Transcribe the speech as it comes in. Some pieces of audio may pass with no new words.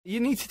You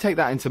need to take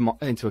that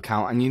into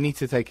account, and you need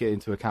to take it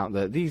into account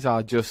that these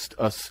are just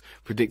us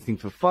predicting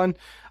for fun.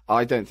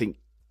 I don't think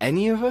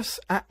any of us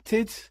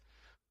acted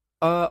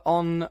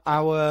on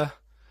our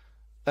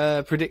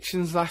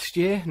predictions last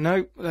year.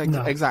 No,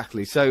 No.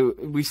 exactly. So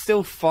we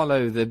still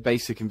follow the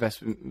basic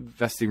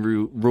investing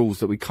rules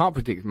that we can't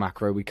predict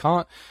macro, we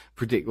can't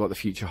predict what the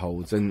future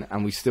holds,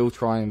 and we still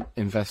try and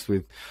invest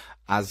with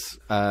as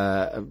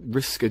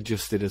risk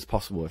adjusted as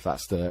possible, if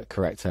that's the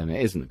correct term.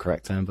 It isn't the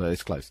correct term, but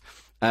it's close.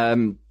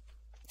 So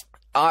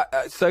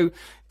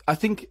I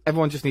think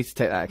everyone just needs to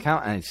take that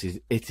account,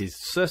 and it is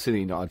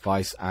certainly not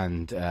advice,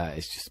 and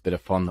it's just a bit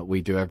of fun that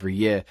we do every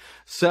year.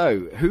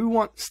 So who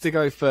wants to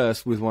go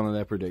first with one of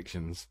their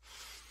predictions?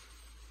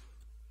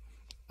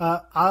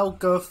 I'll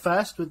go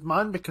first with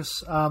mine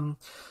because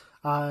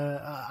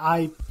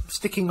I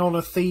sticking on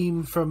a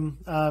theme from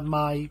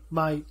my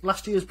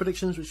last year's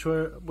predictions, which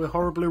were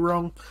horribly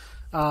wrong.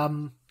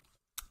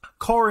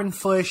 Core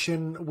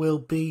inflation will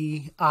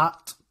be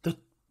at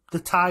the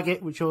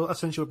target, which will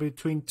essentially be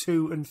between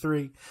 2 and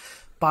 3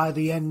 by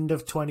the end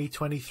of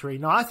 2023.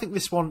 Now, I think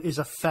this one is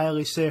a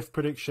fairly safe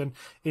prediction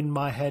in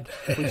my head,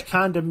 which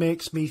kind of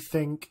makes me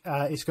think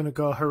it's going to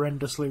go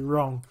horrendously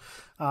wrong.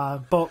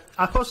 But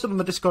I posted on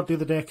the Discord the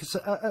other day because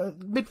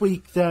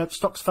midweek the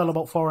stocks fell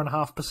about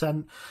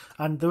 4.5%,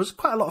 and there was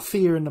quite a lot of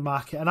fear in the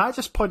market. And I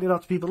just pointed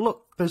out to people,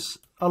 look, there's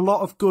a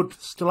lot of good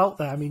still out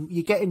there. I mean,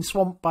 you're getting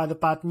swamped by the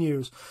bad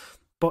news.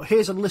 But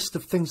here's a list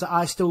of things that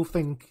I still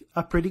think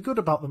are pretty good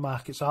about the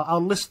market, so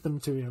I'll list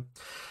them to you.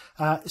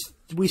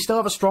 We still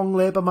have a strong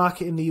labour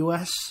market in the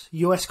US.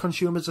 US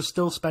consumers are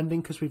still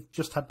spending because we've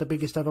just had the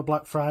biggest ever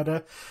Black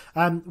Friday.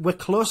 We're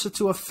closer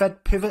to a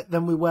Fed pivot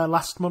than we were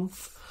last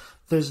month.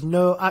 There's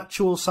no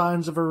actual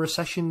signs of a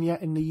recession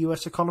yet in the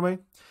US economy.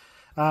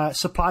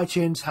 Supply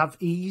chains have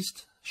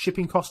eased.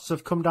 Shipping costs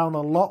have come down a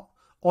lot.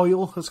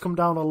 Oil has come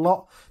down a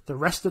lot. The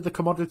rest of the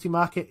commodity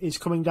market is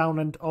coming down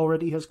and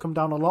already has come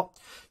down a lot.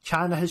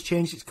 China has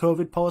changed its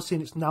COVID policy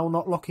and it's now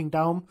not locking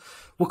down.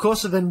 We're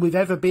closer than we've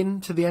ever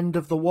been to the end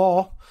of the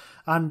war,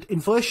 and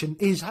inflation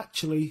is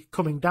actually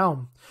coming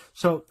down.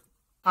 So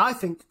I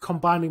think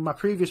combining my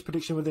previous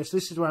prediction with this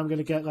is where I'm going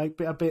to get like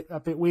a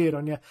bit weird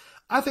on you.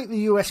 I think the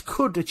US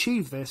could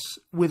achieve this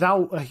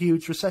without a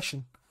huge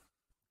recession.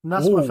 And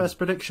that's my first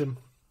prediction.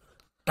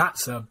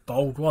 That's a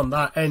bold one,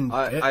 that end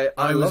bit.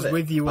 I was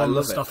with you on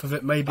the stuff of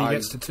it maybe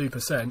gets to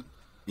 2%.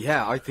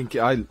 Yeah, I think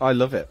I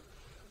love it.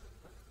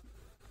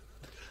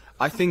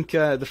 I think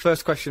the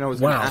first question I was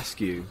going to ask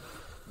you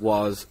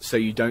was, so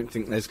you don't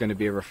think there's going to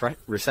be a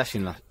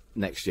recession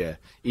next year,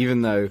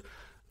 even though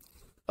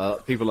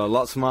people are a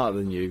lot smarter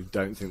than you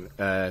don't think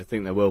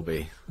there will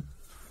be?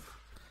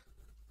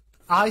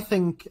 I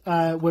think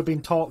we're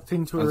being talked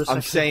into a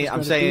recession.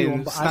 I'm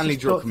saying Stanley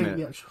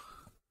Druckenmiller.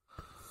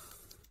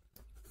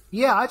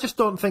 Yeah, I just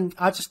don't think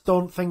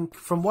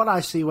from what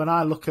I see when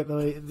I look at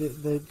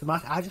the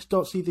market, I just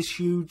don't see this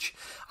huge.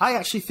 I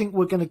actually think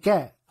we're going to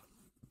get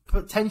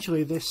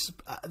potentially this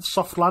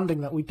soft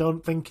landing that we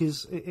don't think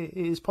is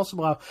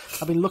possible. I've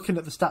been looking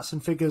at the stats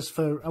and figures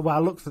I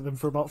looked at them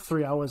for about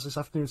 3 hours this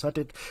afternoon, so I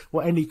did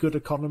what any good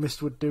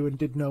economist would do and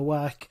did no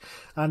work.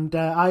 And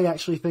I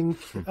actually think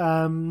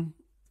I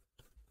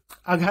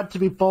had to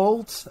be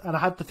bold, and I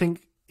had to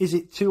think, is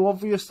it too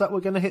obvious that we're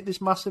going to hit this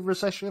massive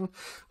recession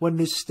when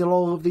there's still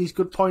all of these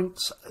good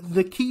points?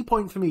 The key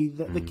point for me,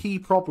 the key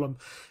problem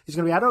is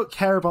going to be, I don't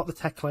care about the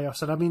tech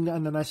layoffs, and I mean that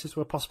in the nicest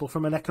way possible.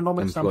 From an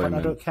economic standpoint,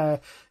 I don't care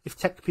if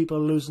tech people are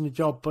losing a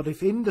job, but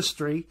if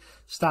industry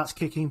starts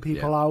kicking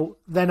people out,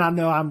 then I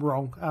know I'm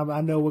wrong.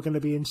 I know we're going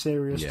to be in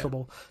serious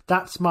trouble.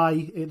 That's my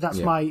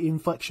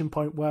inflection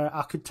point where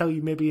I could tell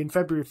you maybe in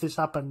February, if this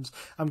happens,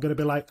 I'm going to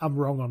be like, I'm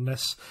wrong on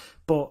this.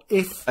 But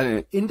if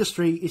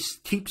industry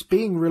keeps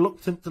being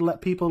reluctant to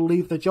let people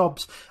leave their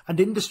jobs, and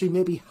industry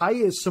maybe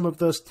hires some of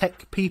those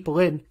tech people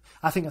in,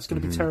 I think that's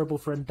going to be terrible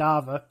for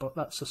Endava, but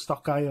that's a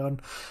stock I own.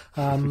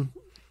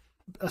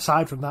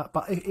 Aside from that,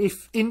 but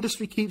if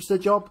industry keeps their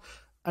job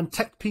and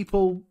tech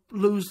people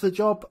lose their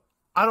job,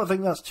 I don't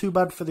think that's too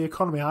bad for the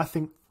economy. I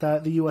think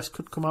that the US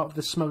could come out of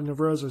this smelling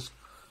of roses.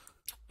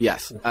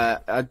 Yes.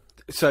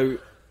 So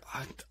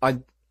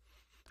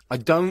I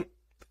don't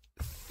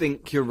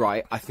think you're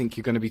right. I think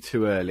you're going to be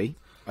too early.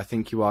 I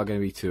think you are going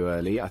to be too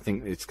early. I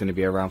think it's going to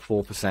be around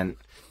 4%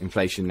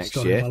 inflation next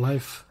year. Story of my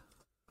life.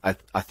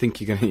 I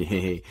think you're going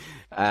to.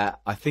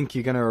 I think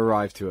you're going to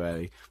arrive too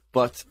early.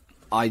 But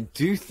I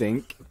do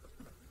think.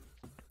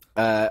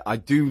 I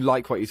do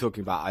like what you're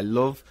talking about. I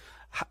love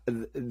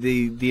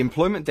the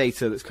employment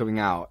data that's coming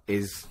out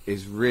is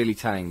really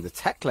telling. The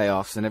tech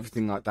layoffs and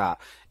everything like that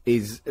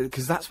is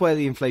because that's where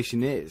the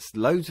inflation is.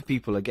 Loads of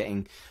people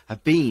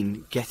have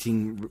been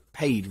getting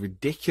paid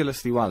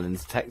ridiculously well in the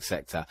tech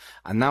sector,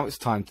 and now it's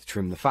time to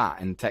trim the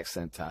fat in the tech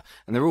sector.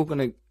 And they're all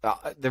going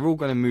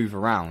to move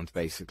around.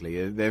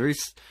 Basically, there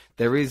is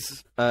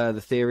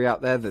the theory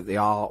out there that they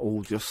are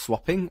all just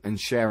swapping and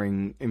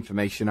sharing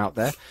information out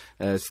there.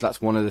 So that's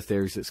one of the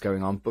theories that's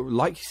going on. But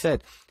like you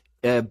said,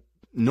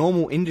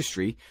 normal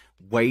industry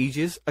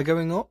wages are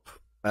going up.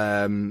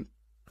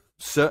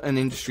 certain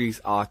industries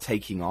are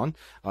taking on.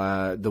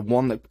 The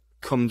one that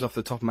comes off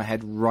the top of my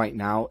head right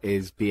now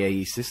is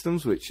BAE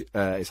Systems, which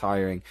is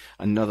hiring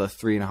another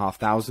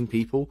 3,500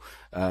 people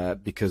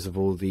because of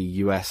all the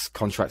US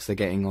contracts they're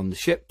getting on the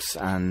ships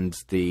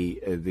and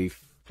the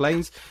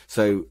planes.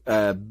 So,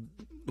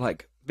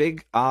 like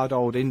big hard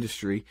old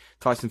industry,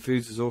 Tyson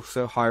Foods is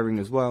also hiring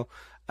as well.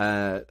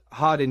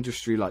 Hard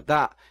industry like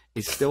that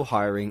is still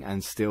hiring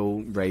and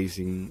still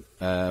raising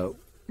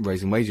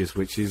wages,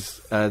 which is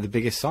the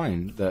biggest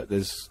sign that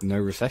there's no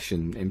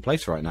recession in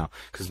place right now,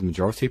 because the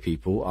majority of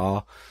people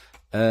are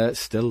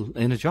still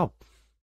in a job.